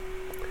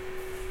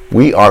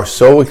We are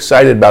so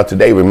excited about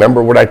today.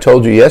 Remember what I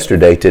told you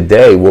yesterday.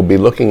 Today we'll be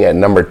looking at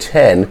number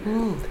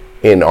 10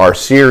 in our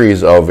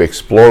series of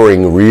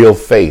exploring real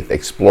faith.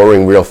 And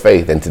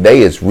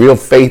today is real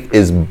faith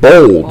is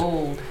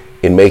bold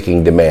in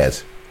making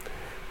demands.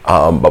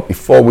 But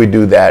before we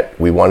do that,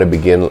 we want to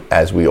begin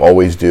as we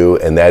always do,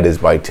 and that is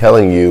by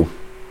telling you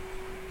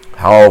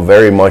how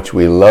very much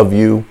we love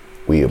you.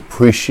 We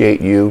appreciate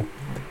you.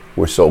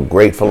 We're so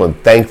grateful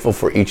and thankful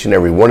for each and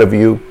every one of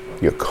you,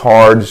 your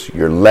cards,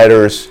 your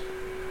letters,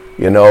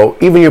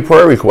 even your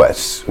prayer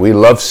requests. We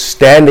love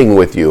standing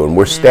with you, and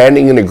we're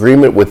standing in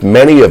agreement with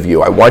many of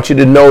you. I want you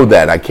to know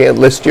that. I can't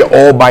list you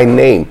all by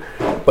name,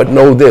 but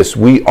know this.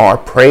 We are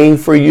praying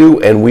for you,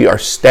 and we are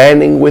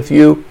standing with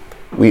you.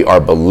 We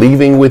are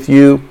believing with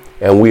you,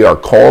 and we are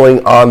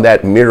calling on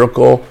that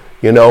miracle,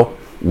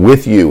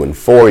 with you and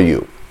for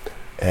you.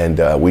 And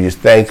we just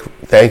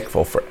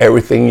thankful for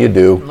everything you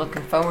do.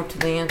 Looking forward to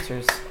the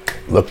answers.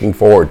 Looking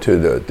forward to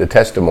the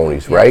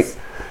testimonies, yes. Right?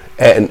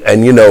 And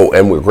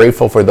we're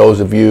grateful for those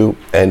of you.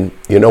 And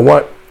you know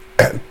what?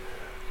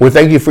 We're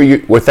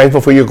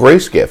thankful for your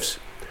grace gifts.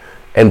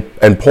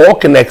 And Paul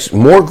connects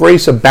more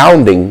grace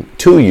abounding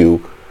to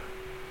you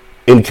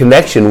in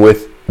connection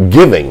with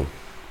giving.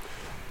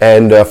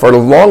 And for the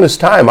longest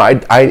time,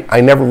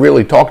 I never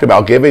really talked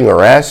about giving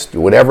or asked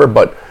whatever,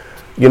 but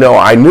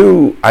I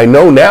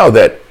know now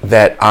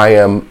that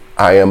I'm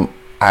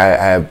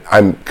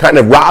kind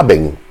of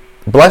robbing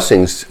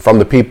blessings from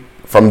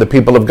the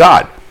people of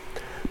God,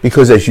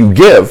 because as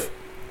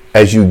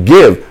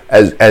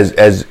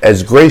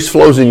grace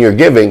flows in your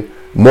giving,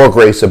 more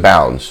grace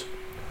abounds.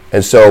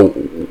 And so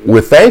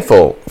we're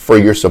thankful for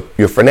your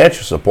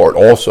financial support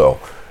also,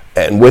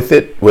 and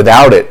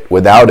without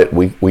it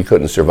we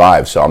couldn't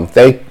survive. So I'm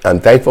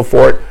thankful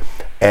for it,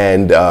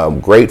 and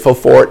grateful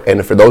for it.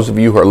 And for those of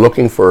you who are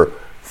looking for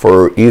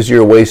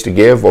easier ways to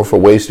give or for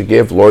ways to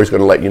give, Lori's going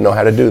to let you know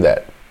how to do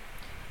that.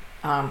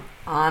 On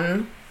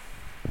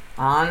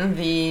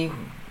the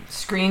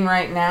screen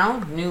right now,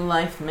 New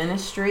Life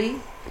Ministry,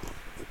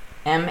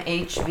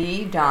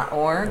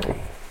 mhv.org.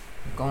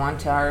 Go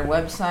onto our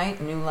website,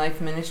 New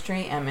Life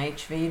Ministry,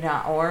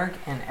 mhv.org,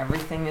 and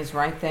everything is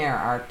right there.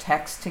 Our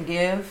text to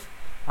give,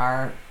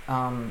 our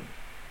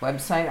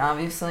website,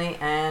 obviously,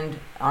 and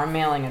our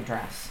mailing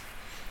address,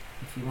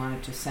 if you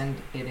wanted to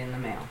send it in the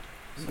mail.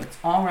 So it's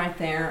all right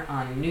there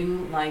on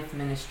New Life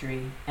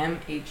Ministry,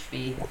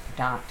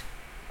 mhv.org.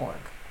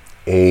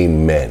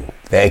 Amen.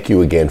 Thank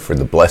you again for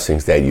the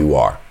blessings that you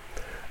are.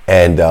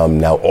 And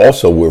now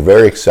also we're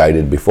very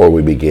excited before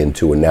we begin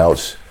to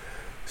announce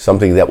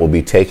something that will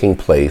be taking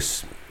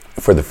place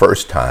for the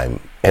first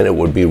time, and it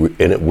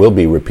will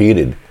be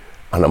repeated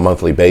on a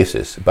monthly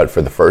basis. But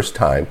for the first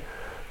time,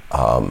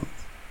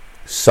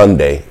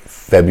 Sunday,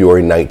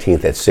 February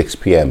 19th at 6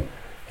 p.m.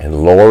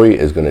 And Lori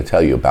is going to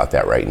tell you about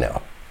that right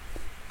now.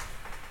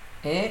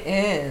 It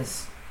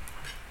is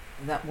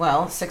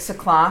 6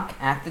 o'clock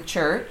at the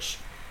church.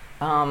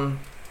 And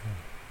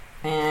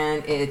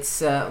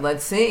it's,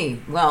 let's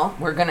see,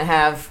 we're going to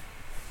have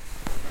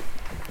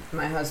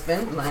my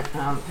husband,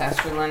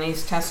 Pastor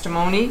Lenny's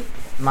testimony,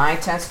 my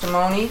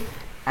testimony,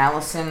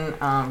 Allison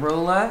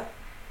Rula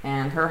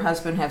and her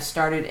husband have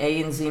started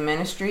A&Z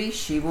Ministry.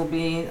 She will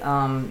be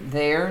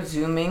there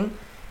Zooming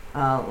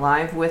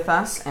live with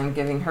us and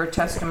giving her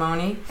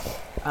testimony.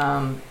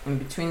 In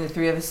between the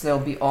three of us, there'll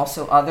be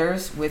also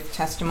others with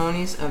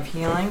testimonies of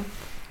healing.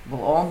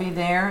 We'll all be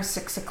there,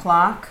 6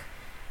 o'clock,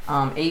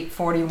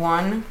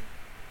 841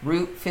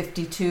 Route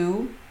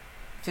 52,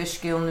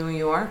 Fishkill, New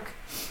York,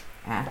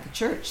 at the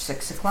church,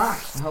 6 o'clock.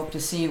 I hope to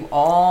see you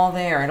all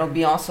there. It'll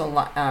be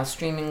also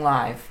streaming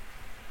live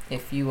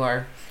if you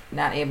are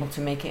not able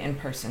to make it in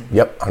person.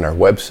 Yep, on our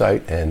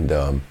website and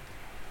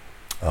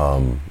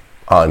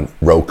on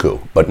Roku,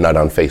 but not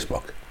on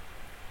Facebook.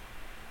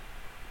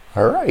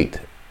 All right.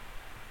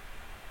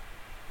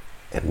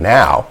 And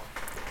now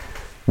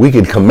we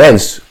can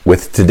commence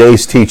with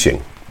today's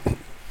teaching.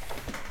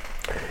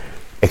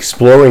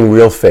 Exploring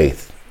real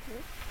faith.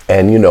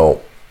 And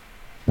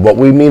what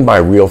we mean by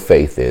real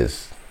faith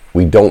is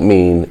we don't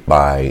mean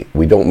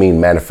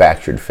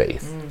manufactured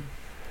faith.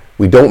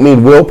 We don't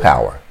mean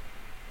willpower.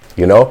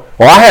 Well,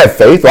 I have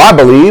faith, or I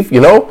believe,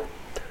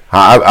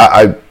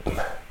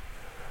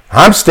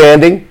 I'm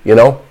standing,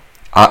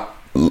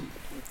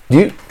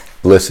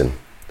 listen,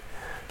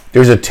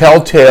 there's a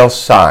telltale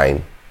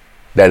sign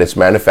that it's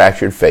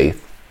manufactured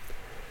faith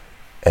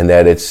and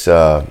that it's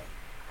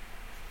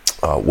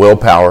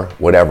willpower,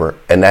 whatever,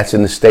 and that's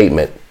in the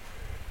statement,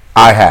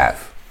 I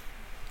have.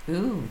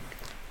 Ooh.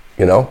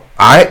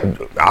 I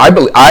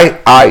believe,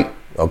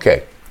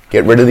 okay,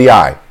 get rid of the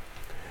I,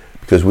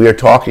 because we are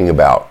talking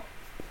about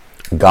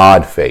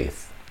God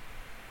faith.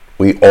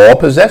 We all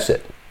possess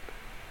it.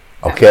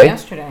 Okay?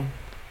 Yesterday.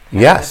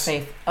 Yes. The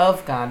faith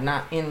of God,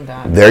 not in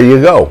God. There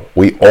you go.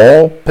 We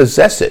all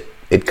possess it.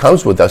 It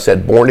comes with us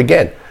at born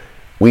again.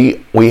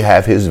 We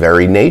have his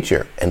very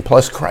nature. And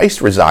plus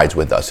Christ resides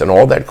with us and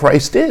all that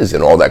Christ is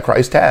and all that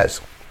Christ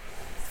has.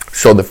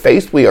 So the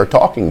faith we are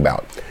talking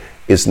about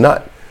is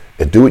not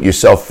a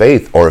do-it-yourself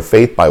faith or a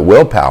faith by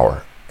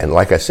willpower. And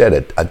like I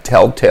said, a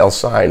telltale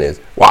sign is,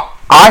 well,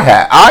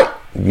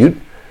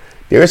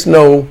 there's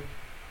no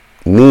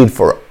need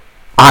for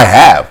I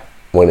have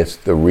when it's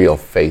the real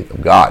faith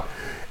of God.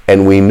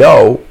 And we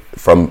know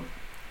from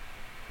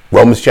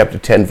Romans chapter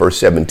 10, verse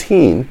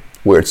 17,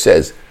 where it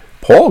says,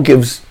 Paul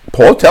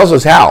tells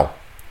us how.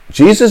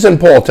 Jesus and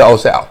Paul tell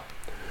us how.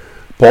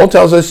 Paul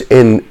tells us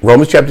in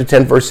Romans chapter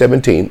 10, verse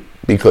 17,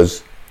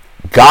 because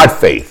God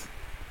faith,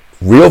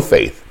 real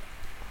faith,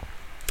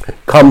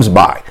 comes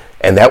by.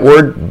 And that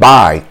word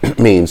by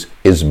means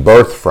is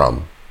birthed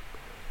from,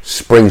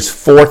 springs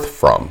forth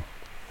from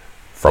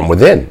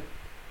within.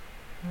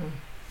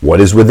 What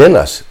is within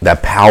us?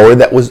 That power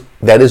that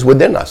is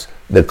within us.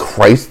 The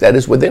Christ that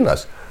is within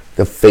us.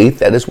 The faith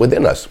that is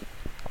within us.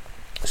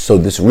 So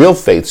this real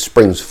faith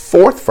springs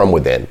forth from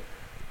within,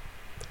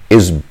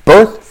 is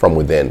birthed from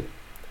within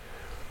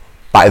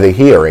by the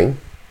hearing,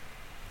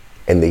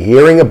 and the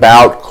hearing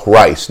about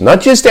Christ.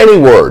 Not just any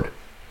word.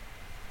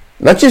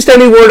 Not just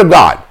any word of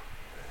God.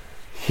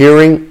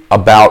 Hearing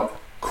about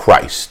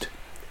Christ.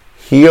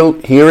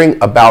 Hearing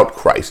about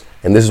Christ.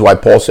 And this is why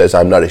Paul says,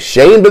 I'm not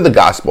ashamed of the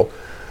gospel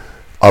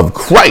of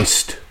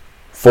Christ,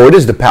 for it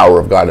is the power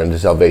of God unto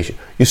salvation.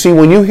 You see,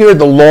 when you hear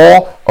the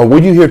law, or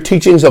when you hear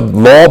teachings of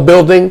law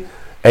building,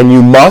 and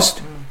you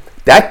must,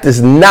 that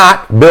does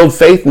not build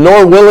faith,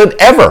 nor will it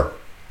ever.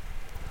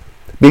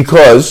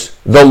 Because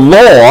the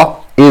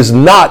law is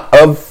not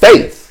of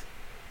faith.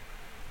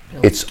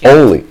 It's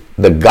only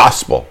the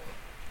gospel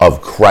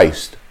of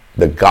Christ,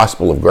 the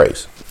gospel of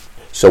grace.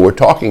 So we're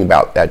talking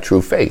about that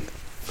true faith.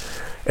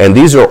 And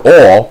these are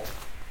all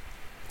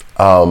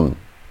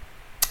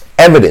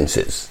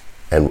evidences.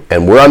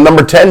 And we're on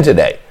number 10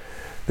 today.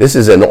 This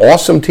is an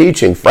awesome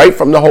teaching right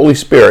from the Holy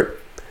Spirit.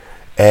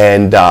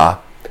 And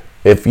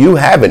if you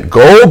haven't,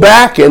 go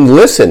back and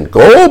listen.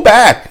 Go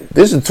back.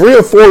 This is 3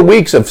 or 4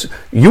 weeks of,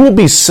 you will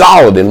be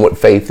solid in what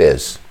faith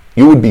is.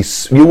 You will be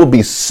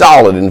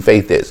solid in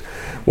faith is.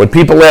 When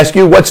people ask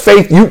you, what's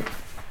faith?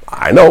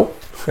 I know.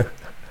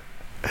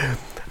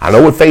 I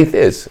know what faith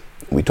is.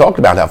 We talked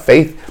about how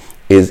faith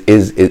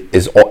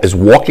is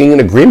walking in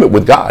agreement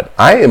with God.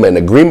 I am in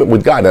agreement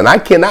with God, and I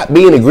cannot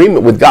be in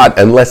agreement with God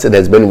unless it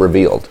has been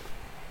revealed.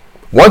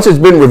 Once it's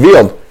been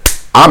revealed,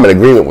 I'm in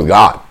agreement with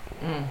God.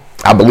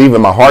 I believe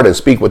in my heart and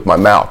speak with my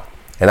mouth.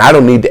 And I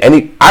don't need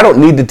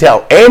to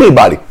tell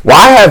anybody, well,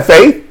 I have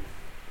faith.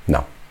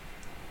 No.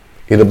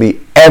 It'll be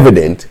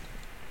evident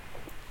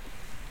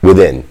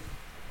within,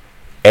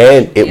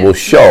 and it will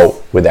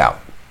show without.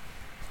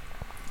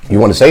 You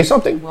want to say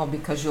something? Well,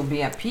 because you'll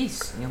be at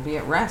peace. You'll be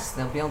at rest.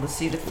 They'll be able to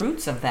see the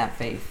fruits of that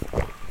faith.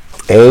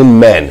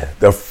 Amen.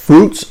 The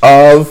fruits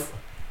of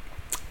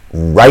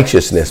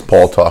righteousness,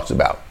 Paul talks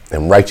about.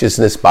 And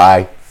righteousness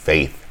by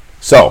faith.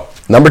 So,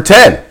 number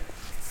 10.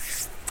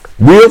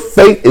 Real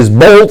faith is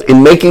bold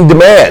in making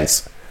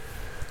demands.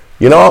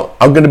 You know,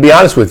 I'm going to be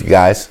honest with you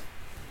guys.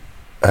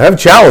 I have a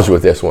challenge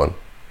with this one.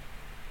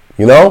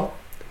 You know?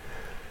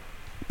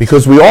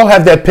 Because we all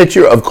have that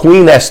picture of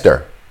Queen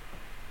Esther.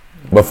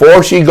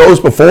 Before she goes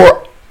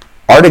before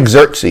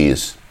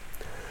Artaxerxes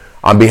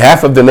on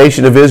behalf of the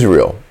nation of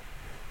Israel.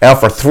 Now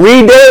for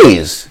 3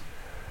 days,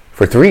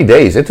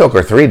 it took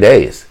her 3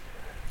 days,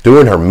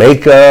 doing her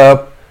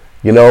makeup,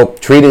 you know,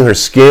 treating her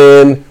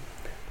skin,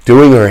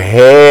 doing her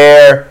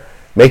hair,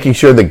 making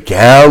sure the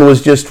gown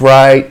was just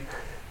right,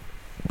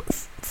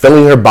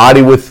 filling her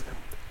body with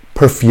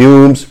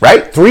perfumes,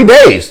 right? 3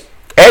 days.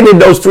 And in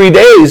those 3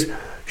 days,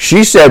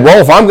 she said,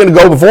 well, if I'm going to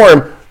go before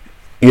him,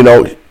 you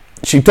know,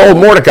 she told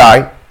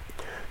Mordecai,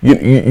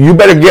 you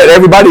better get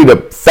everybody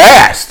to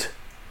fast.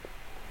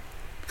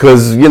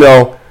 Because, you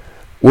know,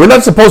 we're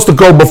not supposed to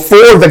go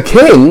before the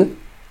king.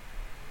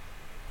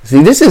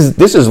 See, this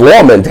is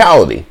law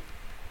mentality.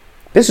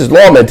 This is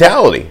law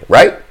mentality,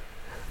 right?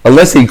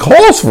 Unless he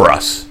calls for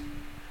us.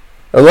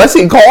 Unless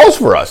he calls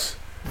for us.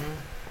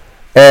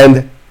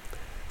 And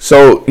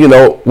so, you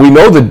know, we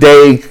know the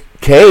day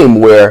came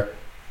where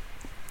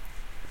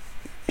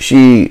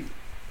she,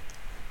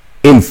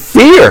 in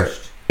fear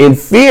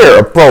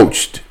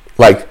approached,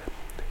 like,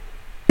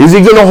 is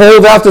he going to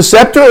hold out the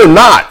scepter or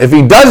not? If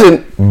he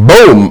doesn't,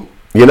 boom,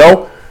 you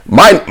know,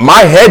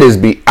 my head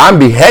I'm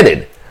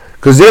beheaded,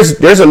 because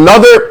there's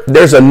another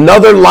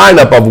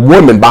lineup of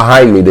women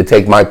behind me to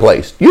take my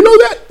place. You know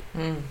that?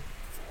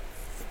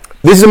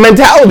 This is a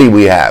mentality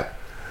we have.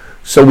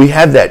 So we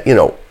have that, you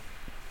know,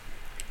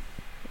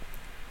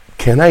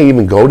 can I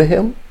even go to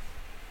him?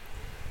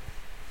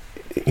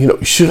 You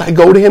know, should I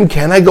go to him?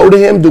 Can I go to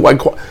him?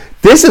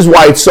 This is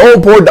why it's so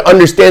important to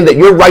understand that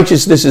your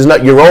righteousness is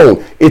not your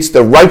own. It's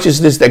the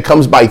righteousness that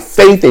comes by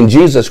faith in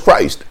Jesus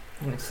Christ.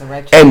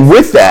 And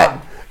with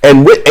that,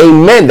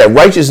 amen, that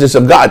righteousness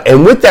of God.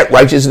 And with that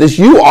righteousness,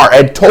 you are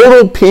at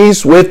total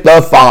peace with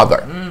the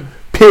Father.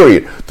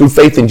 Period. Through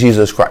faith in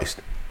Jesus Christ.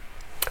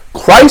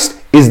 Christ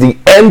is the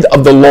end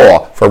of the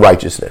law for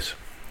righteousness.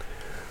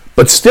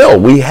 But still,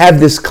 we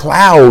have this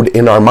cloud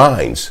in our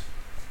minds.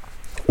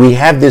 We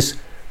have this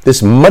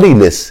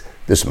muddiness,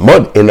 this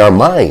mud in our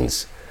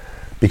minds.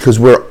 Because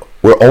we're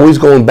we're always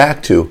going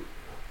back to,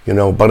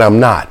 but I'm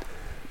not,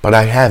 but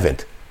I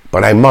haven't,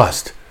 but I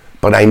must,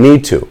 but I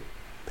need to.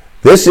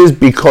 This is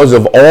because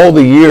of all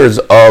the years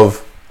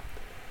of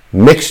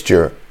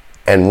mixture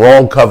and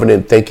wrong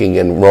covenant thinking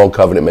and wrong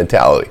covenant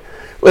mentality.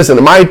 Listen,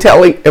 am I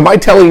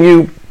telling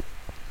you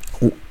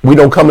we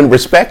don't come in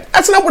respect?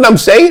 That's not what I'm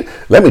saying.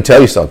 Let me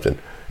tell you something.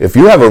 If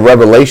you have a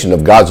revelation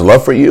of God's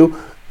love for you,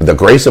 the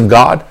grace of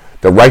God,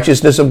 the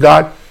righteousness of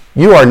God,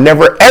 you are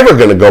never ever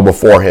going to go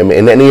before him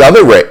in any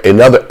other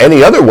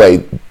way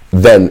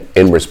than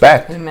in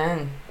respect.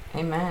 Amen.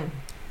 Amen.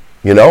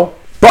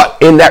 But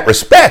in that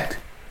respect,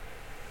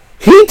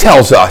 he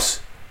tells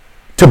us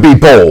to be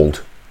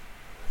bold.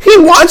 He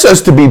wants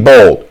us to be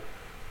bold.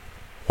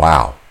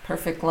 Wow.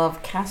 Perfect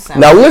love casts out.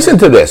 Now listen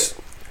to this.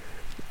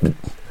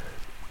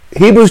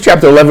 Hebrews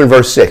chapter 11,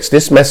 verse 6.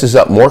 This messes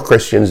up more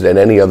Christians than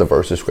any other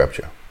verse of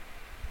Scripture.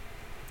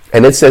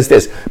 And it says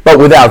this, but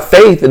without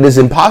faith it is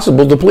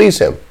impossible to please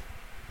him.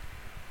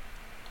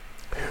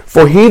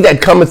 For he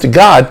that cometh to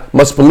God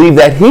must believe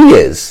that he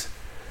is,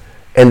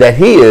 and that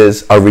he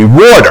is a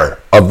rewarder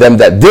of them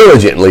that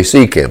diligently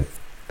seek him.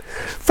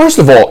 First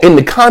of all, in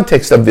the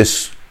context of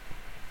this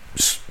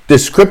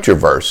scripture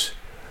verse,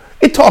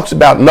 it talks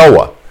about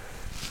Noah.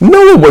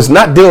 Noah was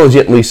not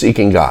diligently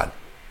seeking God.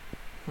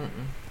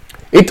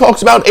 It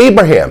talks about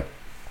Abraham.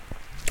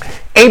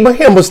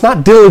 Abraham was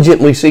not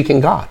diligently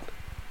seeking God.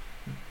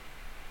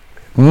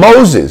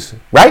 Moses,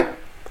 right?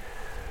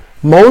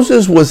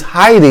 Moses was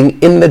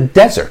hiding in the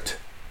desert.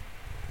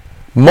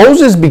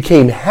 Moses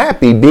became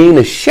happy being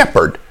a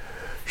shepherd,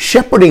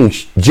 shepherding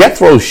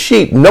Jethro's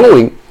sheep,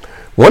 knowing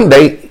one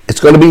day it's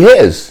going to be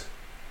his.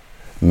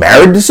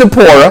 Married to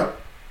Zipporah,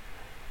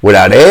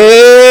 without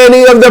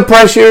any of the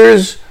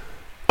pressures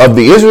of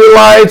the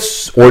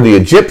Israelites or the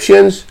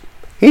Egyptians.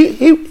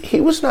 He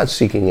was not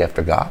seeking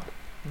after God.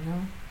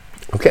 No.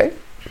 Okay?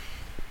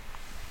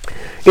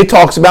 It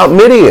talks about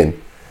Midian.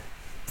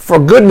 For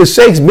goodness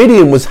sakes,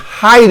 Midian was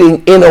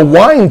hiding in a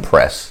wine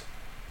press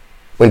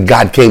when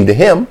God came to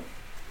him.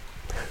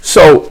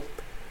 So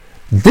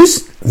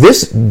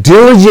this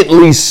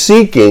diligently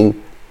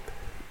seeking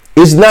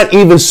is not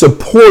even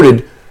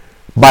supported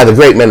by the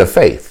great men of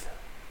faith.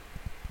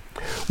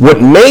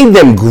 What made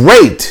them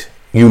great,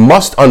 you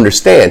must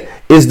understand,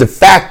 is the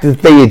fact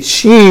that they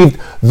achieved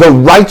the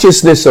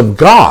righteousness of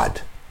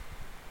God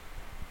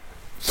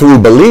through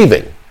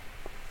believing.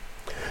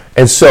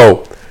 And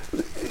so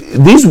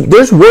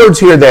there's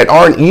words here that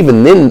aren't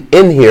even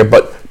in here,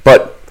 but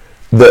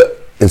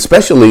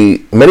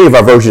especially many of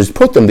our versions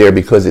put them there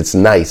because it's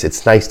nice.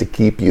 It's nice to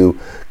keep you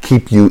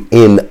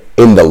in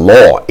the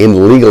law,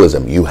 in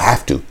legalism. You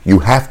have to.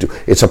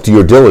 It's up to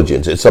your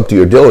diligence.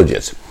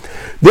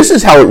 This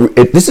is how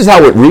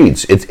it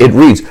reads. It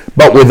reads,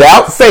 but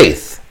without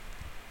faith,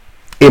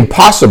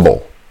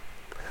 impossible,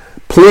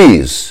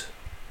 please,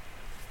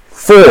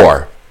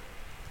 for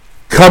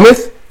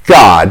cometh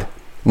God,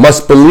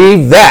 must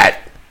believe that,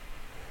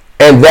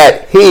 and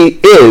that he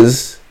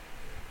is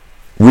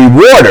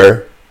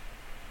rewarder,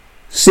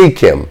 seek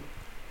him.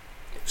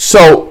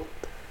 So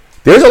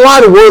there's a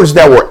lot of words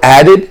that were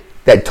added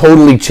that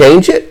totally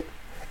change it.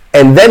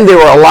 And then there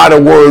are a lot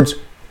of words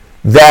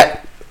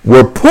that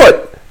were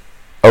put,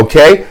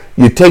 okay?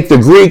 You take the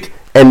Greek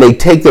and they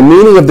take the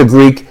meaning of the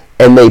Greek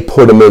and they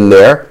put them in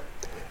there.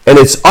 And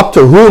it's up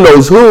to who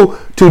knows who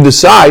to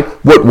decide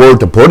what word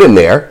to put in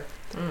there.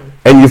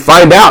 And you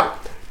find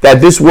out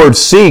that this word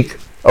seek,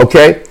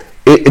 okay,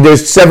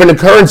 there's 7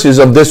 occurrences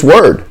of this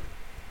word.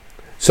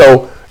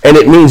 So, and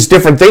it means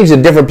different things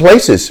in different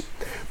places.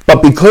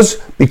 But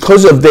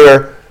because of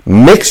their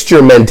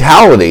mixture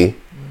mentality,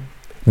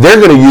 they're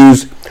going to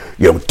use,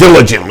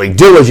 diligently.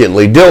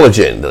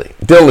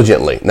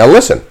 Now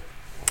listen,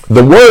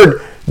 the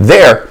word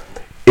there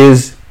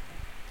is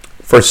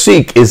for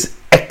seek is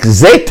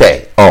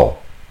exete.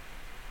 All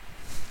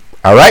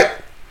right?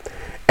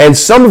 And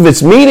some of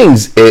its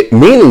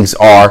meanings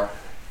are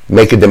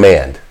make a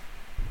demand.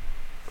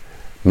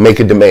 Make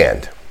a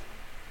demand.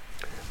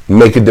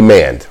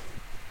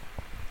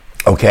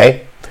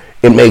 Okay?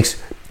 It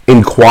makes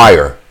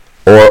inquire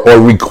or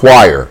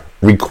require.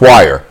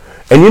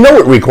 And you know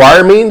what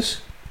require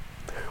means?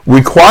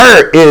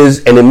 Require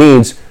is, and it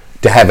means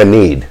to have a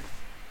need.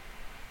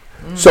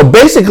 So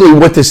basically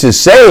what this is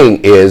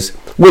saying is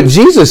what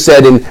Jesus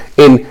said in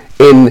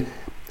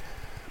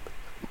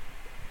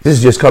this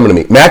is just coming to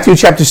me. Matthew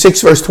chapter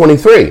 6, verse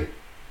 23.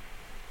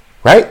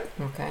 Right?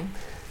 Okay.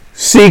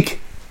 Seek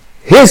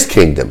his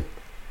kingdom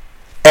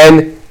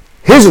and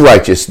his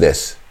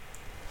righteousness,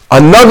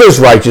 another's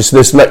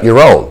righteousness, not your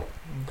own.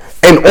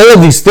 And all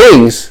these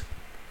things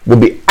will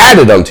be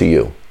added unto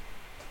you.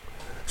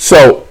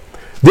 So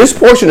this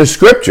portion of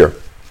scripture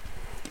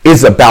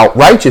is about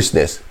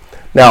righteousness.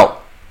 Now,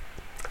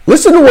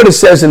 listen to what it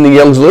says in the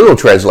Young's Literal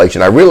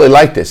Translation. I really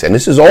like this, and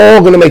this is all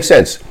going to make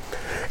sense.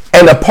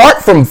 And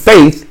apart from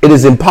faith, it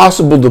is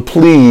impossible to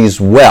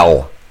please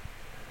well.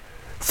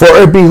 For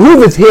it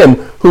behooveth him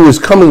who is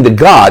coming to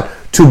God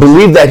to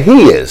believe that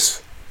he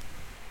is,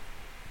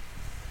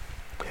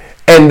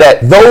 and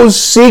that those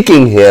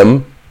seeking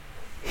him,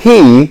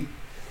 he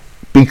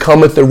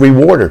becometh a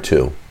rewarder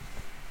too.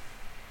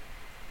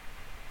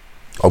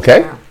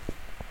 Okay? Wow.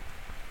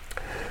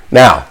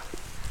 Now,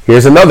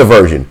 here's another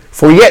version.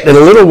 For yet in a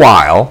little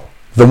while,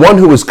 the one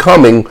who is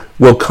coming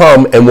will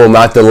come and will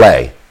not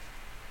delay.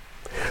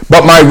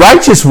 But my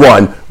righteous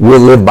one will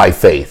live by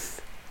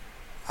faith.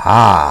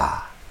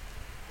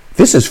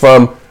 This is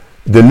from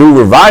the New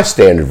Revised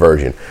Standard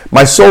Version.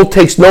 My soul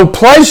takes no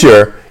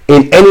pleasure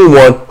in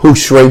anyone who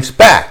shrinks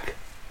back.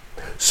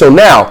 So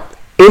now,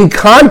 in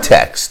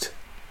context,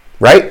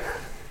 right?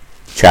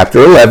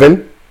 Chapter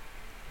 11,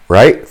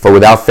 right? For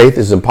without faith it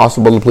is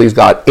impossible to please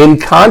God. In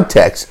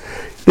context,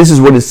 this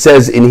is what it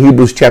says in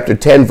Hebrews chapter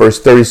 10,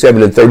 verse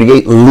 37 and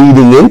 38,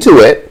 leading into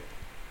it.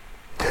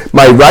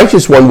 My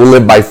righteous one will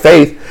live by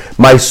faith.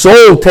 My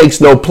soul takes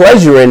no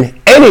pleasure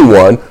in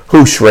anyone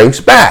who shrinks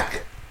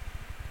back.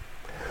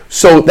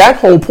 So that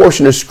whole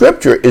portion of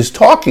Scripture is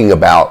talking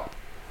about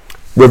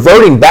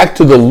reverting back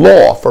to the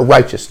law for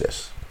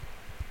righteousness.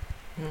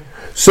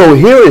 So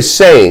here is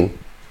saying,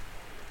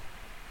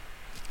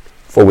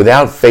 for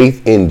without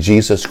faith in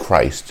Jesus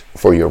Christ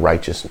for your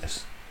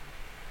righteousness,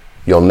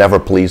 you'll never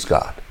please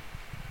God.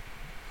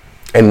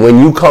 And when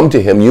you come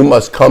to him, you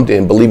must come to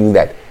him believing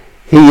that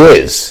he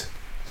is.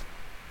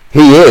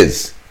 He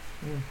is.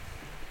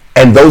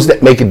 And those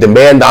that make a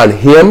demand on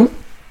him,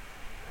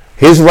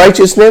 his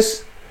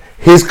righteousness,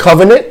 his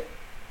covenant,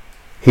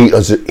 he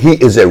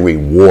is a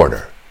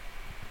rewarder.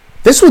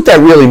 This is what that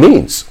really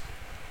means.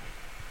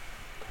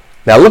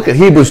 Now look at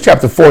Hebrews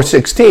chapter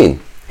 4:16.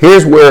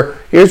 Here's where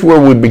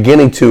we're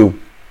beginning to,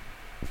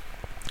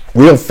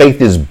 real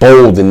faith is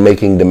bold in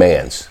making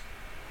demands.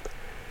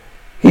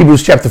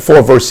 Hebrews chapter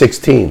 4, verse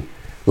 16.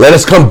 Let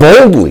us come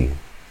boldly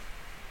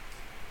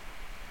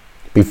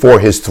before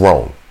his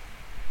throne.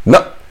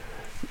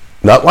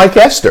 Not like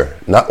Esther,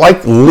 not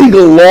like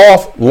legal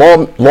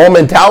law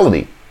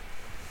mentality.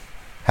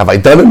 Have I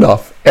done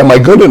enough? Am I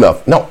good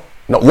enough? No.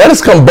 Let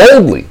us come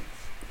boldly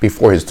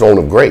before his throne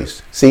of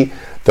grace. See,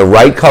 the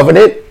right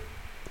covenant,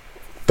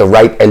 the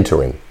right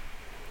entering.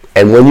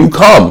 And when you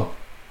come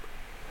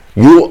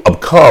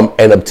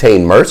and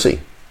obtain mercy,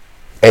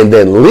 and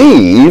then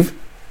leave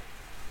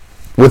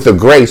with the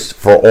grace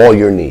for all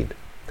your need.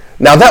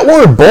 Now that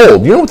word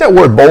bold, you know what that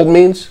word bold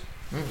means?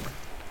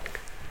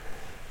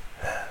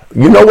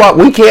 You know what?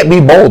 We can't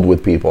be bold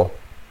with people.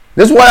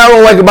 This is what I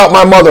don't like about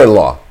my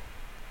mother-in-law.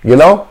 You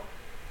know?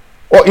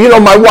 Or, you know,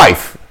 my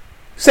wife.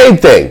 Same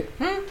thing.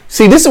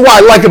 See, this is what I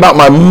like about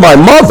my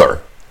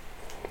mother.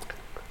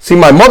 See,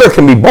 my mother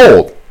can be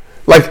bold.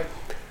 Like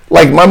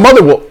my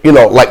mother will, you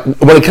know, like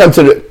when it comes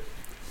to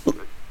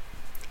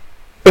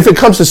if it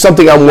comes to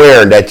something I'm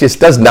wearing that just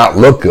does not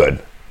look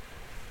good,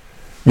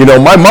 you know,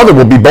 my mother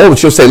will be bold and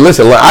she'll say,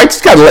 listen, I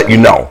just got to let you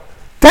know,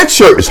 that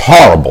shirt is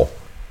horrible.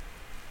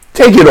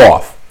 Take it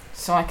off.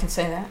 So I can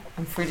say that?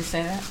 I'm free to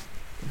say that?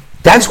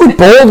 That's what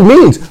bold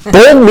means.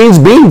 Bold means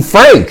being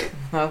frank.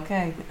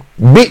 Okay.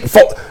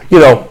 You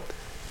know,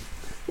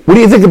 what do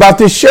you think about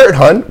this shirt,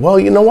 hon? Well,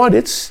 you know what?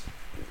 It's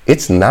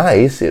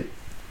nice.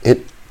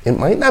 It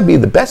might not be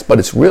the best, but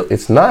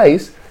it's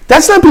nice.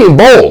 That's not being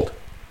bold.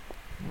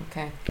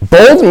 Okay.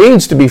 Bold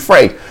means to be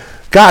frank.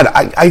 God,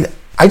 I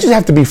just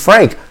have to be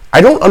frank. I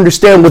don't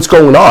understand what's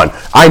going on.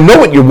 I know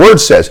what your word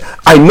says.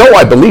 I know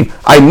I believe.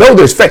 I know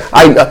there's faith.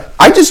 I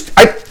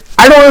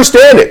don't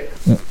understand it.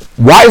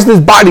 Why is this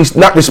body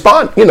not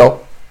respond? You know,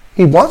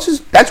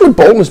 that's what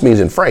boldness means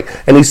in frank.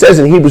 And he says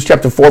in Hebrews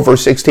chapter 4,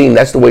 verse 16,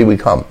 that's the way we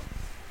come.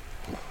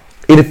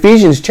 In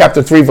Ephesians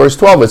chapter 3, verse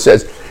 12, it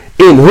says,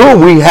 in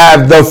whom we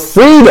have the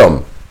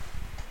freedom.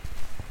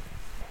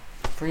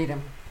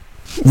 Freedom.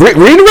 Read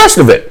the rest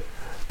of it.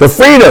 The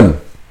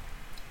freedom.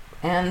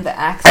 And the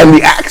access. And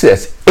the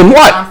access. In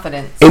what?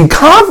 Confidence. In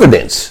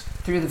confidence.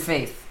 Through the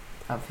faith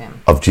of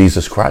him. Of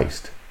Jesus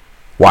Christ.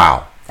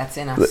 Wow. That's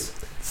in us.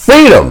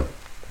 Freedom.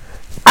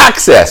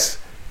 Access.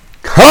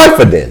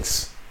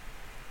 Confidence.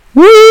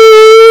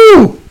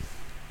 Woo!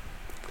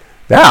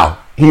 Now,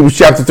 Hebrews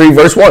chapter 3,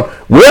 verse 1.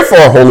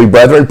 Wherefore, holy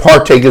brethren,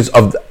 partakers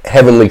of the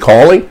heavenly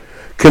calling,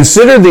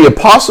 consider the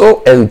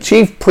apostle and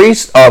chief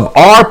priest of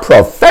our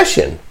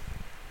profession,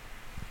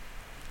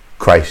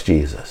 Christ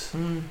Jesus.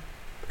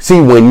 See,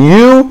 when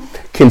you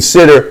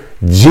consider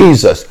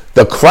Jesus,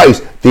 the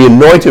Christ, the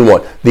anointed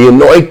one, the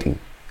anointing,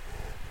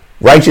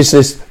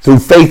 righteousness through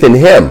faith in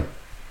him,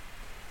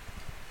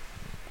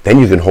 then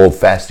you can hold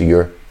fast to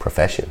your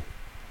profession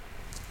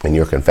and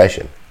your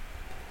confession.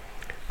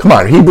 Come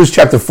on, Hebrews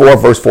chapter 4,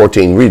 verse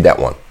 14. Read that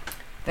one.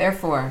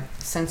 Therefore,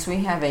 since we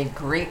have a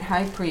great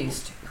high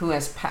priest who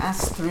has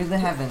passed through the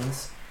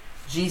heavens,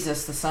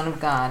 Jesus, the Son of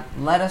God,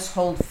 let us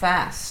hold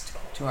fast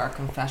to our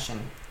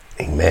confession.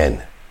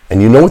 Amen.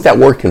 And you know what that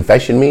word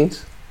confession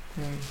means?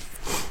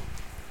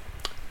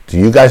 Do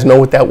you guys know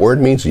what that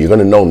word means? You're going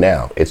to know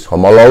now. It's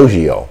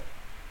homologio.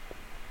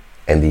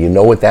 And do you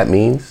know what that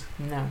means?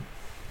 No.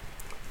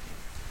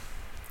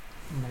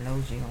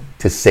 Homologio.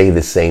 To say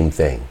the same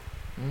thing.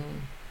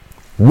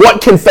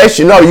 What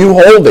confession are you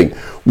holding?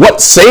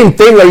 What same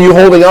thing are you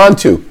holding on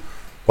to?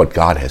 What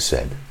God has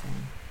said.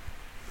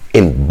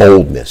 In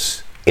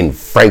boldness, in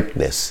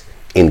frankness,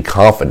 in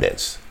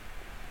confidence.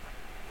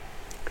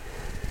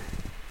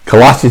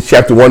 Colossians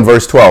chapter 1,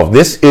 verse 12.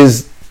 This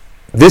is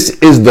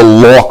the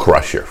law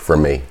crusher for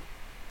me.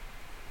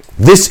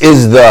 This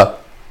is the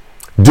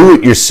do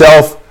it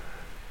yourself,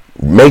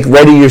 make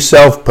ready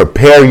yourself,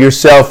 prepare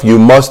yourself, you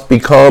must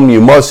become,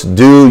 you must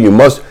do, you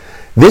must.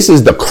 This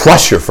is the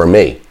crusher for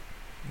me.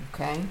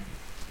 Okay.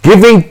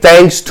 Giving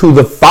thanks to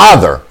the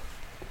Father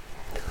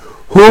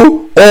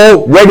who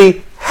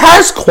already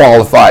has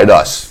qualified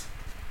us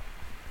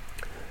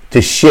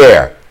to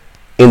share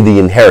in the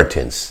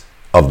inheritance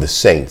of the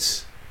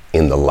saints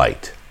in the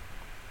light.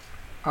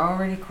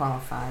 Already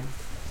qualified.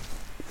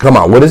 Come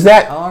on, what is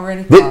that?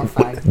 Already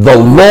qualified. The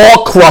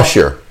law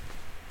crusher.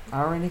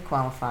 Already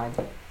qualified.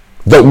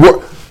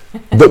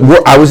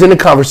 I was in a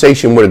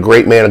conversation with a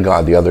great man of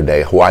God the other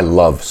day who I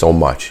love so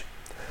much.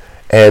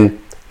 And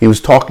he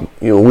was talking,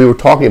 we were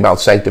talking about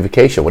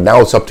sanctification. Well,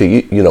 now it's up to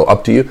you,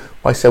 up to you.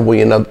 Well, I said,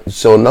 well,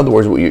 so in other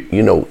words,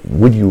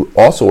 what you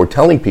also are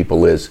telling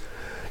people is,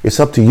 it's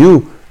up to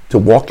you to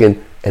walk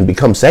in and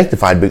become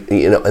sanctified,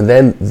 and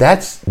then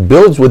that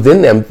builds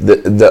within them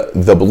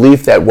the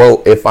belief that,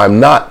 well, if I'm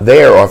not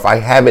there or if I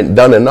haven't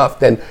done enough,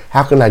 then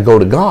how can I go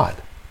to God?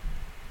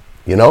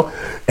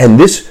 And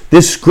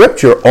this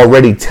scripture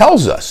already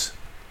tells us.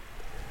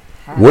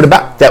 What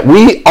about that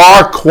we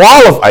are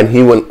qualified?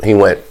 He went,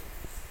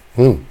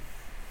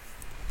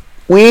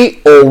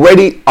 We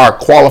already are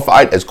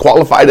qualified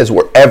as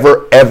we're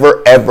ever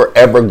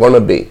going to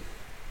be.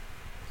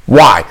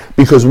 Why?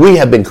 Because we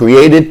have been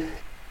created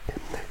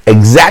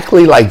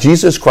exactly like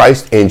Jesus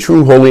Christ in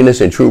true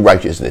holiness and true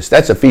righteousness.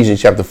 That's Ephesians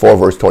chapter 4,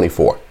 verse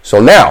 24. So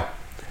now,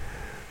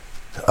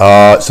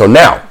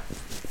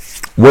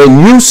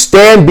 when you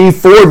stand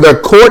before the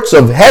courts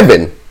of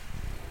heaven,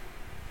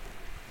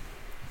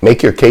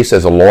 make your case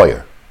as a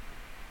lawyer.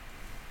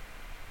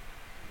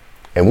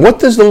 And what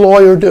does the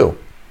lawyer do?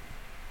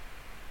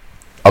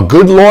 A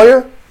good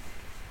lawyer,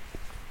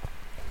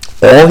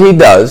 all he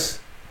does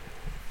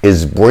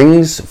is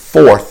brings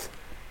forth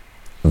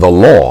the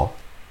law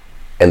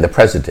and the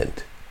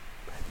precedent.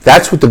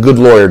 That's what the good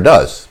lawyer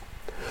does.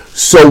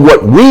 So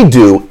what we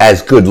do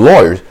as good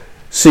lawyers,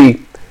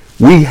 see,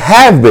 we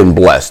have been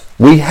blessed.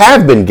 We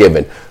have been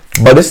given,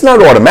 but it's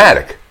not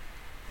automatic.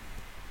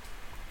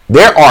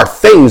 There are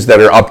things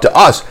that are up to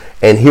us,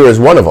 and here is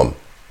one of them.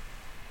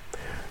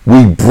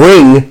 We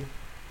bring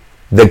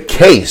the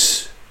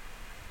case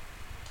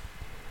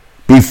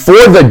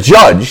before the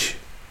judge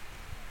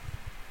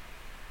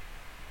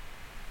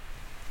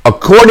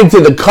according to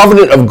the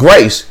covenant of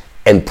grace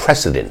and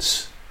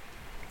precedence.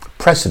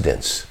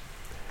 Precedence.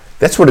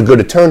 That's what a good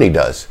attorney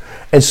does.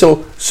 And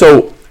so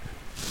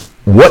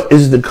what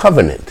is the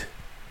covenant?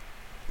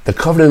 The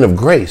covenant of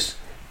grace.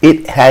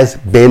 It has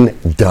been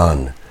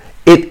done.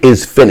 It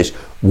is finished.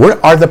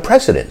 What are the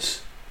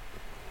precedents?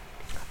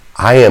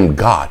 I am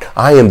God.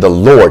 I am the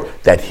Lord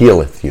that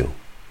healeth you.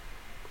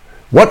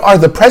 What are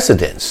the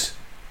precedents?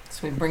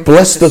 So we bring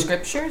bless the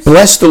scriptures?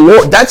 Bless the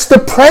Lord. That's the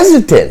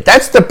precedent.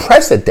 That's the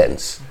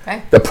precedence.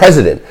 Okay. The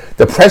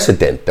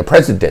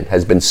precedent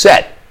has been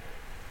set.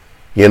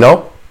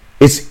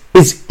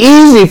 It's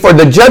easy for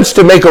the judge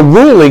to make a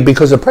ruling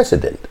because of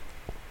precedent.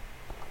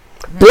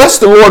 Mm-hmm. Bless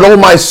the Lord, O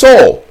my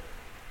soul,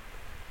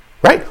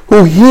 right?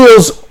 Who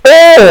heals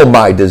all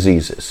my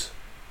diseases.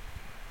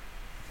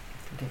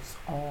 Forgives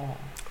all.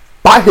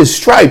 By his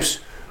stripes,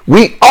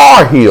 we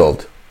are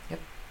healed. Yep.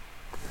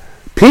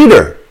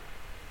 Peter,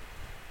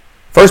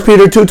 1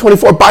 Peter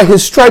 2:24, by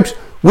his stripes,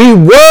 we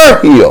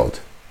were healed.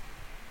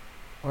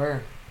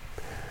 Were.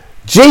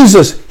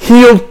 Jesus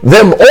healed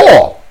them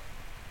all.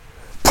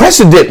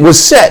 Precedent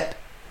was set.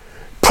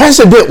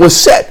 Precedent was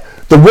set.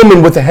 The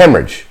woman with the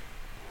hemorrhage.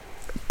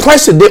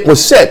 Precedent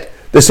was set.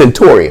 The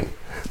centurion.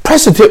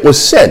 Precedent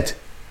was set.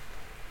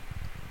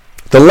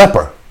 The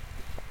leper.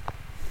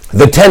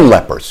 The 10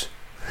 lepers.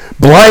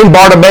 Blind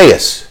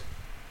Bartimaeus.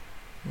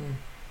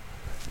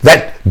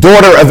 That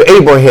daughter of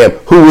Abraham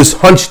who was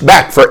hunched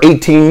back for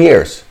 18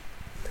 years.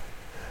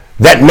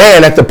 That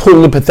man at the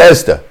pool of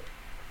Bethesda.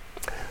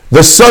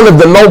 The son of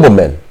the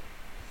nobleman.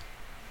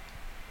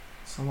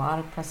 It's a lot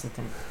of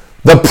precedent.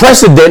 The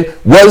precedent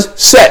was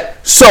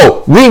set.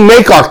 So we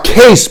make our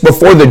case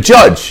before the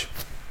judge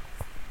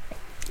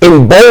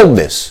in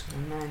boldness.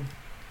 Amen.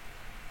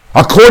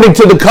 According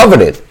to the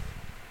covenant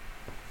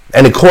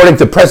and according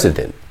to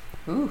precedent.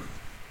 Ooh.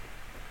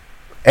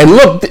 And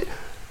look,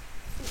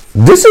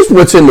 this is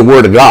what's in the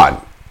Word of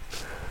God.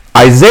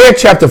 Isaiah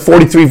chapter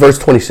 43, verse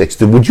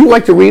 26. Would you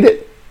like to read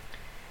it?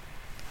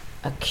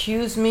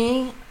 Accuse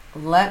me,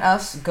 let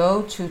us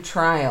go to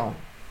trial.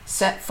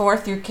 Set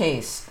forth your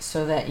case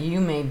so that you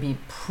may be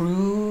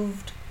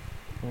proved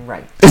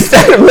right. Is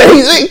that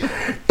amazing?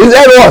 Is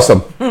that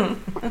awesome?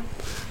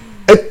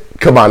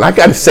 Come on, I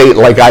got to say it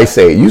like I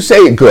say it. You say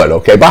it good,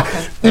 okay? But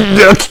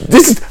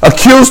this is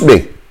accuse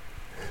me.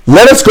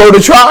 Let us go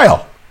to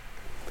trial.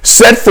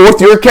 Set forth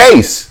your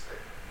case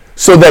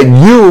so that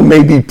you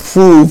may be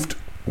proved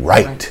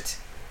right.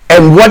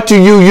 And what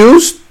do you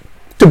use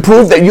to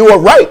prove that you are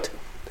right?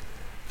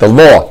 The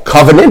law,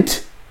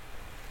 covenant,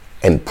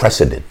 and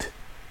precedent.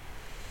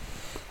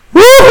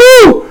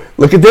 Woohoo!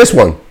 Look at this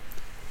one.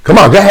 Come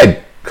on, go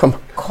ahead.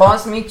 Come.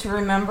 Cause me to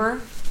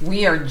remember,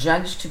 we are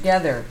judged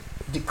together.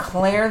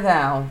 Declare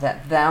thou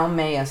that thou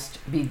mayest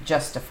be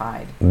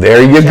justified.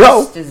 There you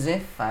go. Just as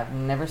if I've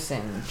never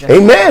sinned.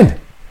 Amen.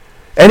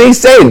 And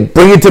he's saying,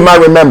 bring it to my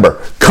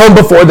remember. Come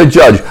before the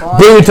judge.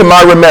 Bring it to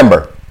my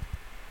remember.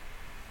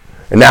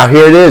 And now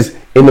here it is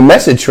in the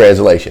Message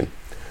translation.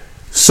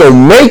 So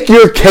make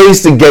your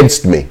case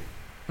against me.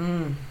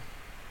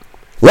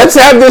 Let's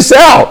have this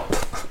out.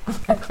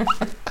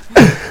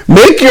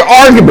 Make your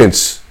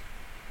arguments.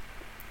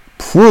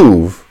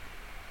 Prove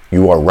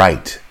you are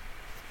right.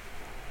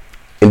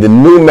 In the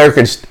New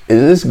American, is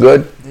this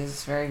good? This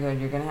is very good.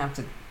 You're going to have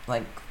to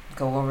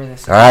go over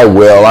this. I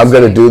will. I'm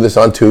going to do this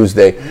on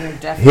Tuesday.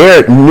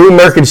 Here, New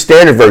American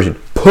Standard Version.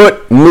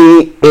 Put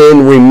me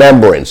in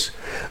remembrance.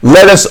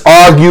 Let us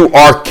argue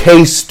our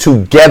case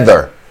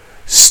together.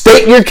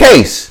 State your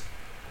case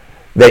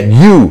that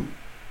you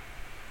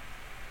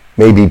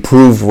may be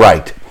proved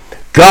right.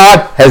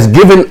 God has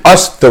given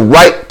us the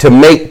right to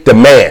make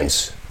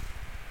demands.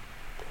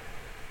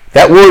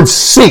 That word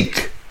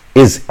seek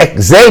is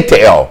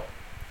exateo,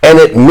 and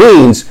it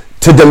means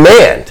to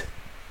demand.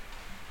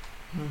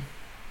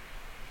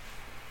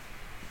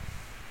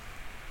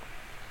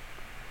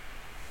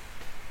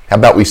 How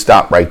about we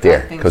stop right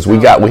there? Because we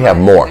have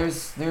more.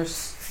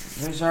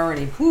 There's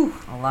already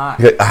a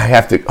lot. I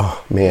have to.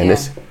 Oh man,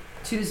 this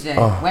Tuesday,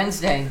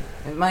 Wednesday.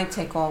 It might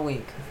take all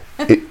week.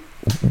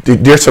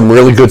 There's some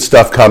really good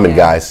stuff coming,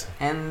 guys.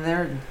 And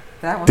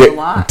that was a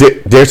lot.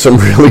 There's some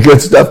really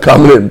good stuff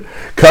coming,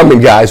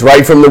 guys,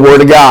 right from the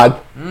Word of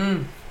God.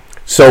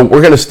 So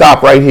we're going to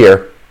stop right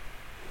here.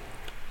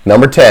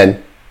 Number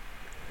 10.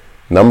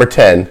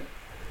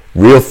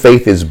 Real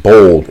faith is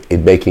bold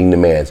in making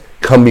demands.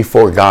 Come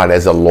before God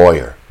as a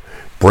lawyer.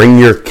 Bring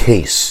your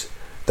case,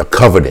 the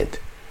covenant,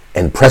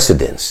 and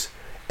precedents,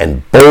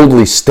 and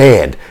boldly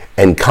stand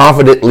and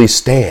confidently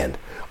stand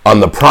on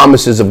the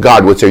promises of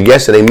God, which are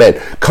yes and amen.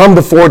 Come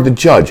before the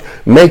judge.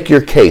 Make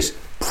your case.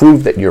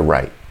 Prove that you're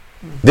right.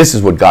 This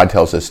is what God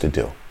tells us to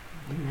do.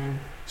 Amen.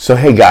 So,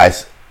 hey,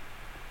 guys,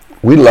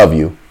 we love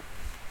you.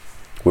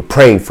 We're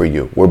praying for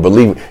you. We're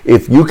believing.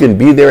 If you can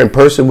be there in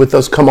person with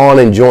us, come on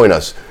and join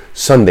us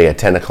Sunday at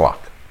 10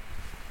 o'clock.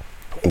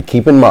 And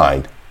keep in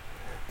mind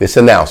this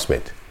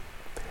announcement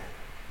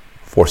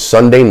for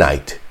Sunday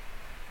night,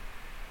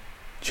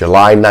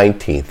 July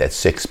 19th at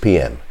 6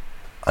 p.m.,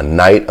 a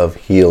night of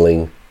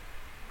healing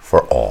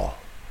for all.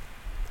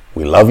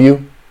 We love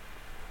you.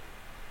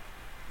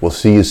 We'll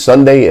see you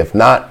Sunday. If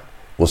not,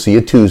 we'll see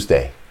you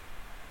Tuesday.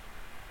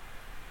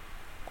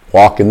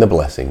 Walk in the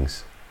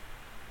blessings.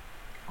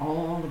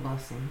 All the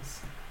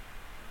blessings.